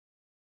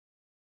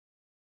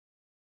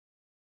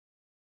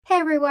Hey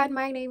everyone,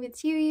 my name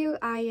is Yuyu.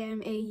 I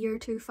am a Year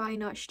 2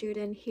 Fine Art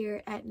student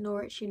here at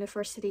Norwich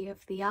University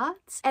of the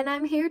Arts, and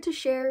I'm here to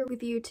share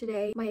with you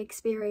today my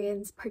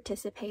experience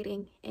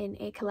participating in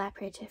a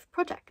collaborative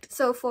project.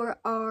 So for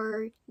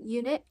our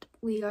unit,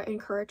 we are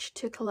encouraged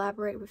to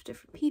collaborate with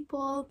different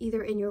people,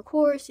 either in your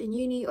course, in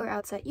uni, or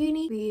outside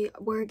uni. We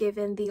were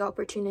given the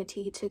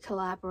opportunity to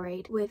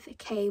collaborate with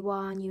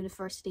Kaywon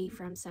University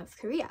from South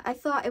Korea. I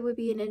thought it would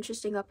be an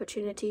interesting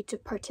opportunity to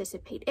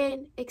participate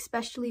in,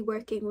 especially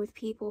working with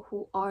people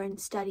who aren't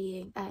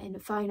studying in a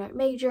fine art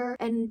major,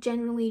 and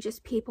generally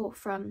just people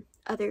from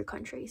other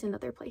countries and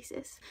other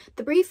places.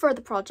 The brief for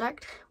the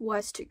project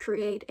was to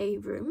create a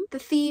room. The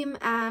theme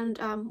and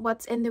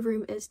what's in the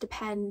room is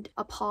depend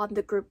upon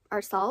the group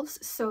ourselves,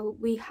 so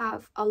we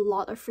have a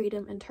lot of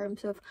freedom in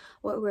terms of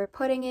what we're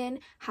putting in,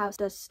 how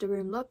does the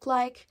room look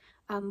like,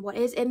 what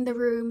is in the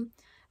room.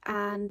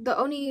 And the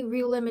only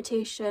real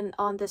limitation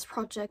on this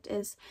project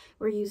is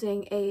we're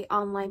using a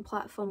online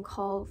platform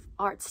called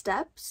Art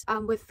Steps.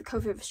 With the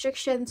COVID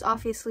restrictions,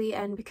 obviously,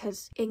 and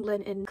because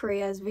England and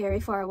Korea is very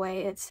far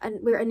away,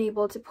 we're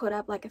unable to put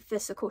up like a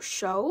physical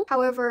show.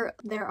 However,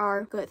 there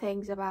are good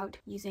things about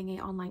using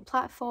an online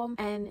platform,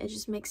 and it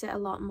just makes it a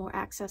lot more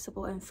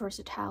accessible and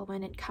versatile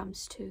when it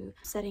comes to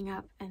setting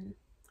up and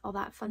all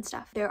that fun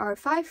stuff. There are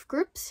 5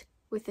 groups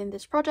within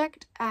this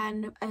project,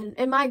 and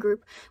in my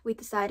group we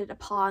decided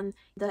upon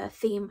the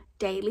theme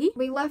daily.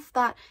 We left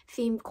that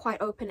theme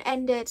quite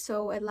open-ended,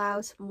 so it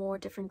allows more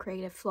different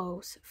creative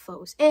flows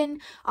in,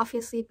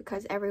 obviously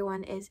because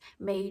everyone is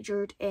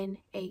majored in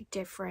a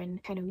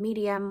different kind of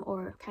medium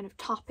or kind of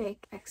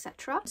topic,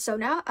 etc. So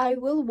now I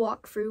will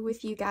walk through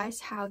with you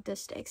guys how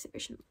does the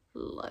exhibition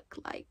look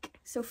like.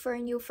 So for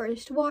when you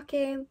first walk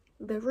in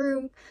the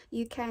room,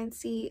 you can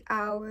see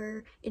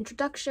our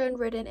introduction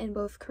written in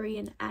both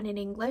Korean and in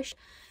English,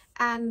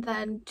 and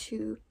then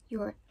to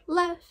your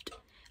left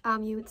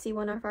you would see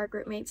one of our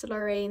group mates,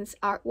 Lorraine's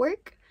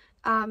artwork.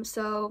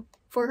 So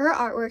for her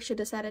artwork, she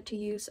decided to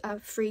use a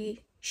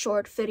free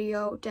short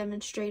video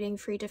demonstrating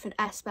 3 different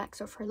aspects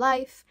of her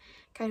life,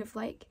 kind of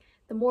like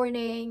the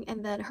morning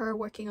and then her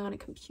working on a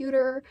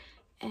computer.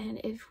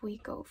 And if we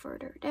go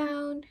further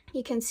down,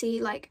 you can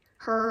see like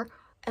her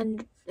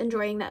and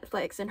enjoying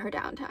Netflix in her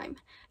downtime.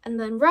 And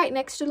then right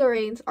next to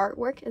Lorraine's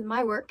artwork is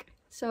my work.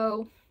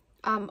 So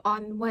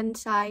on one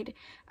side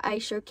I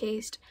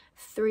showcased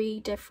 3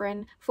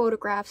 different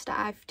photographs that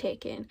I've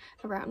taken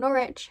around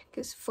Norwich,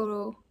 because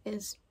photo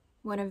is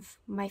one of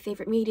my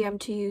favorite medium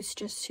to use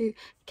just to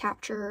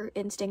capture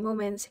instant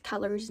moments,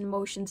 colors,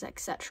 emotions,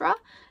 etc.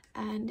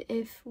 And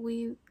if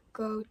we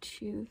go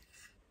to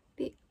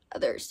the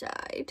other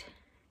side,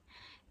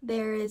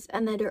 there is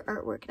another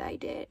artwork that I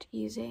did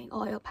using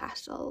oil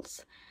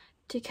pastels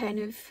to kind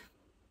of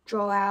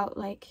draw out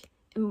like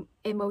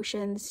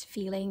emotions,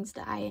 feelings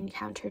that I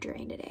encounter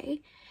during the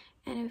day.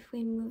 And if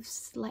we move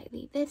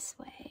slightly this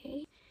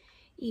way,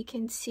 you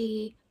can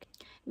see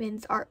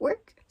Min's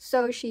artwork.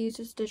 So she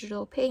uses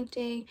digital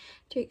painting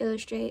to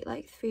illustrate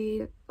like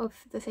 3 of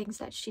the things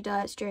that she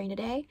does during the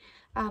day.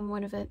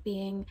 One of it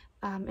being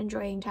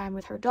enjoying time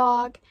with her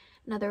dog,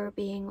 another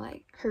being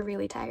like her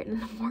really tired in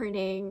the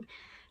morning.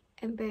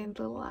 And then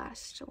the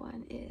last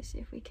one is,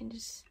 if we can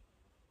just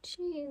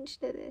change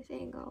to this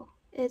angle,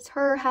 it's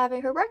her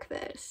having her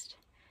breakfast.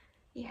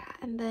 Yeah,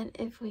 and then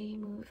if we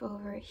move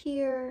over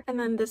here, and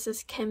then this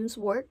is Kim's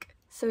work.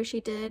 So she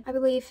did, I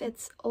believe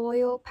it's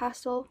oil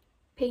pastel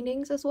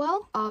paintings as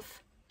well,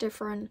 of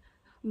different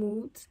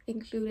moods,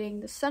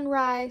 including the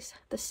sunrise,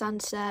 the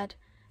sunset,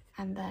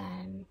 and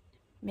then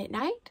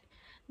midnight.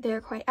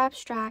 They're quite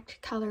abstract,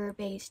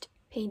 color-based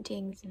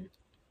paintings, and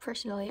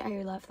personally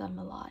I love them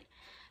a lot.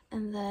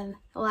 And then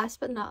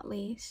last but not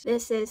least,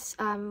 this is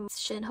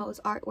Shinho's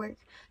artwork.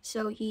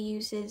 So he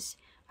uses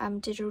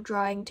digital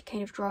drawing to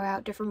kind of draw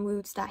out different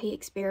moods that he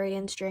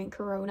experienced during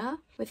Corona,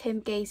 with him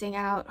gazing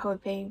out,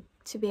 hoping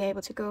to be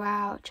able to go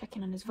out,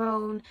 checking on his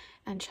phone,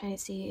 and trying to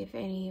see if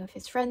any of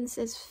his friends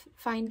is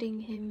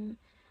finding him.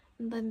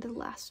 And then the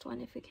last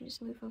one, if we can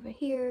just move over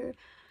here,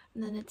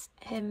 and then it's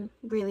him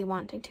really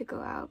wanting to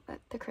go out, but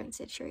the current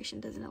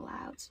situation doesn't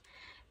allow it.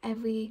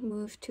 And we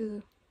move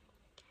to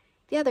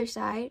the other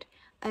side.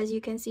 As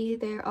you can see,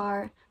 there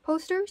are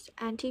posters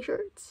and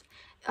t-shirts.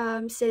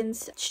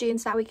 Since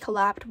students that we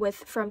collabed with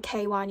from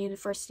Kaywon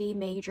University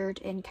majored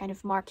in kind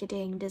of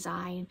marketing,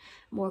 design,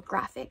 more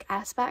graphic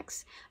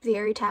aspects,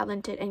 very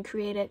talented and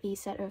created a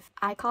set of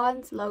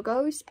icons,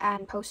 logos,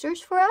 and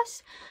posters for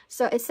us.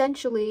 So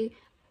essentially,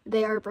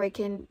 they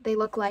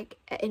look like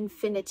an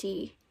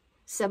infinity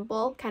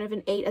symbol, kind of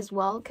an 8 as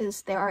well,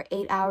 because there are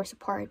 8 hours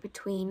apart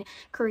between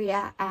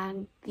Korea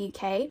and the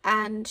UK.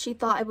 And she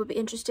thought it would be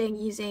interesting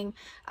using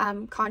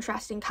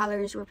contrasting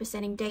colors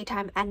representing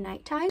daytime and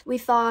nighttime. We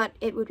thought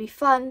it would be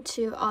fun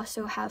to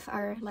also have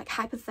our like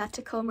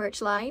hypothetical merch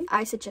line.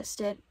 I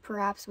suggested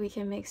perhaps we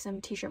can make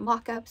some t-shirt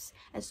mock-ups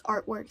as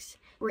artworks.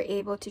 We're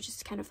able to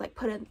just kind of like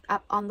put it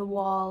up on the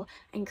wall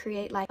and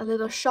create like a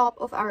little shop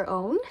of our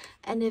own.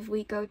 And if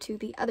we go to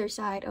the other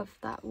side of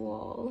that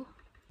wall,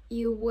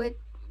 you would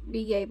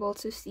be able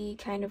to see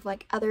kind of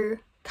like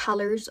other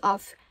colors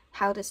of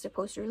how does the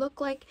poster look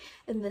like,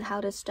 and then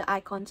how does the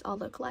icons all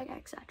look like,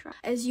 etc.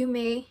 As you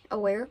may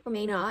aware or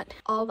may not,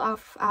 all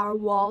of our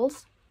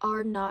walls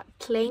are not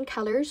plain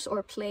colors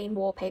or plain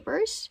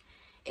wallpapers.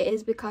 It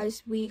is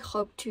because we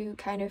hope to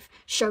kind of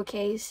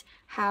showcase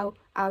how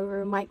our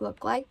room might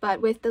look like, but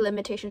with the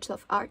limitations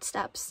of art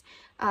steps,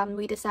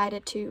 we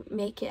decided to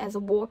make it as a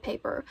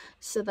wallpaper.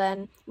 So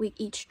then we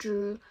each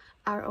drew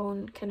our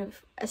own kind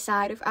of a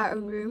side of our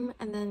own room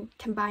and then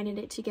combining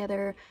it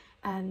together,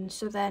 and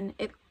so then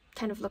it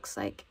kind of looks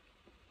like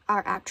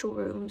our actual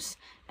rooms,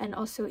 and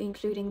also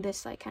including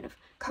this like kind of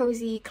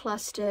cozy,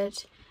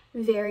 clustered,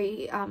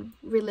 very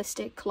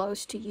realistic,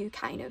 close to you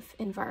kind of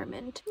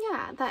environment.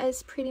 Yeah, that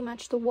is pretty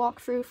much the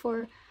walkthrough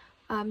for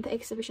the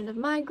exhibition of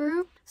my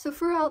group. So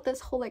throughout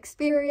this whole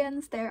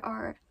experience, there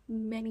are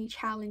many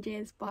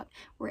challenges, but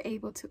we're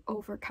able to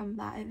overcome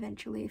that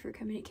eventually through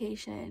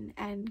communication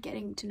and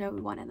getting to know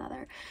one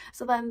another.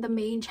 So then the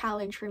main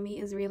challenge for me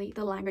is really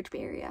the language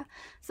barrier.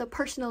 So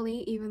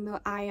personally, even though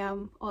I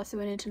am also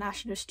an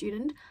international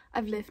student,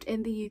 I've lived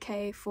in the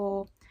UK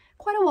for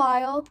quite a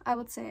while. I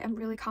would say I'm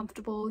really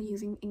comfortable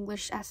using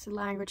English as a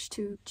language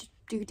to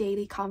do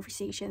daily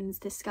conversations,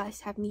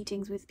 discuss, have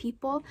meetings with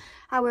people.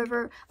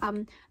 However,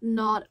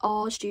 not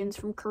all students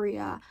from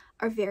Korea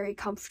are very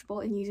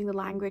comfortable in using the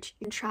language,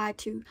 and try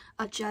to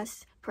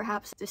adjust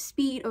perhaps the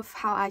speed of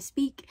how I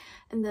speak,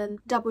 and then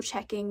double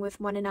checking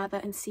with one another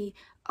and see,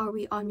 are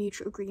we on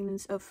mutual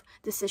agreements of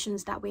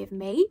decisions that we have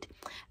made.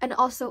 And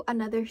also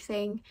another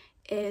thing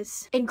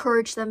is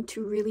encourage them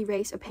to really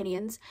raise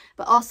opinions,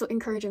 but also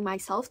encouraging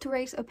myself to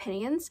raise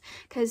opinions,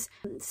 because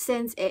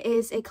since it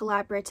is a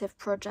collaborative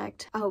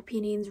project,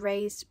 opinions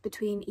raised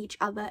between each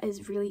other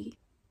is really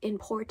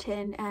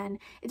important, and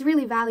it's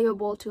really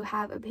valuable to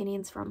have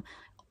opinions from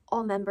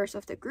all members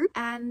of the group.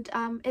 And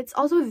it's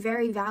also a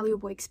very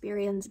valuable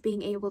experience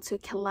being able to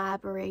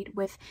collaborate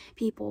with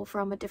people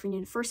from a different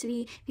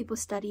university, people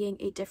studying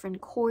a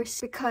different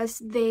course, because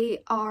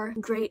they are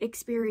great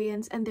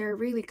experience and they're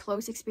really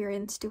close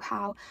experience to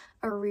how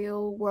a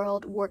real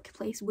world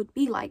workplace would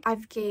be like.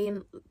 I've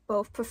gained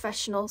both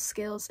professional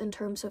skills in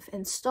terms of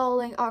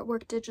installing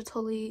artwork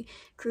digitally,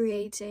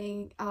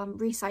 creating,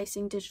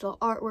 resizing digital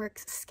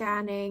artworks,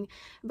 scanning,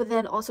 but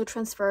then also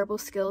transferable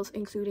skills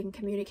including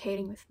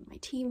communicating with my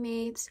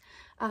teammates,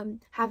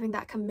 having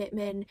that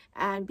commitment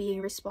and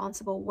being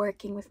responsible,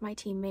 working with my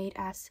teammate,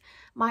 as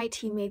my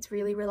teammates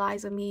really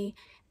relies on me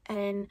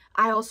and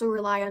I also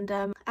rely on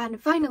them. And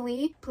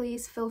finally,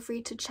 please feel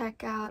free to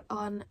check out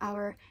on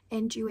our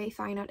NGUA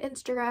Fine Art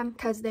Instagram,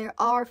 because there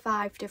are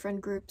 5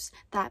 different groups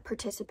that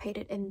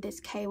participated in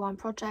this Kaywon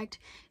project.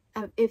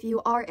 If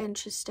you are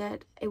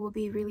interested, it will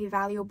be really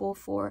valuable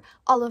for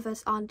all of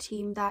us on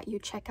team that you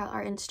check out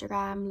our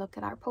Instagram, look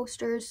at our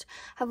posters,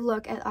 have a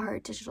look at our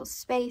digital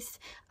space.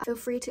 Feel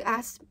free to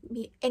ask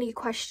me any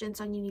questions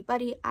on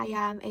UniBuddy. I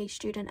am a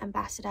student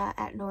ambassador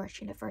at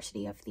Norwich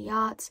University of the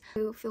Arts.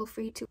 So feel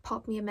free to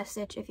pop me a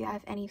message if you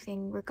have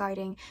anything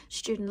regarding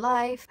student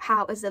life,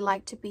 how is it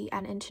like to be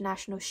an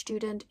international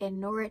student in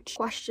Norwich,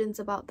 questions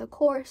about the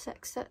course,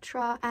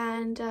 etc.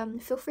 And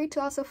feel free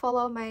to also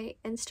follow my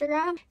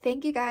Instagram.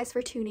 Thank you guys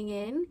for tuning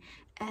in,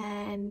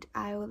 and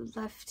I would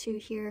love to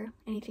hear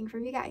anything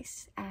from you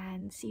guys,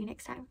 and see you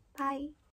next time. Bye.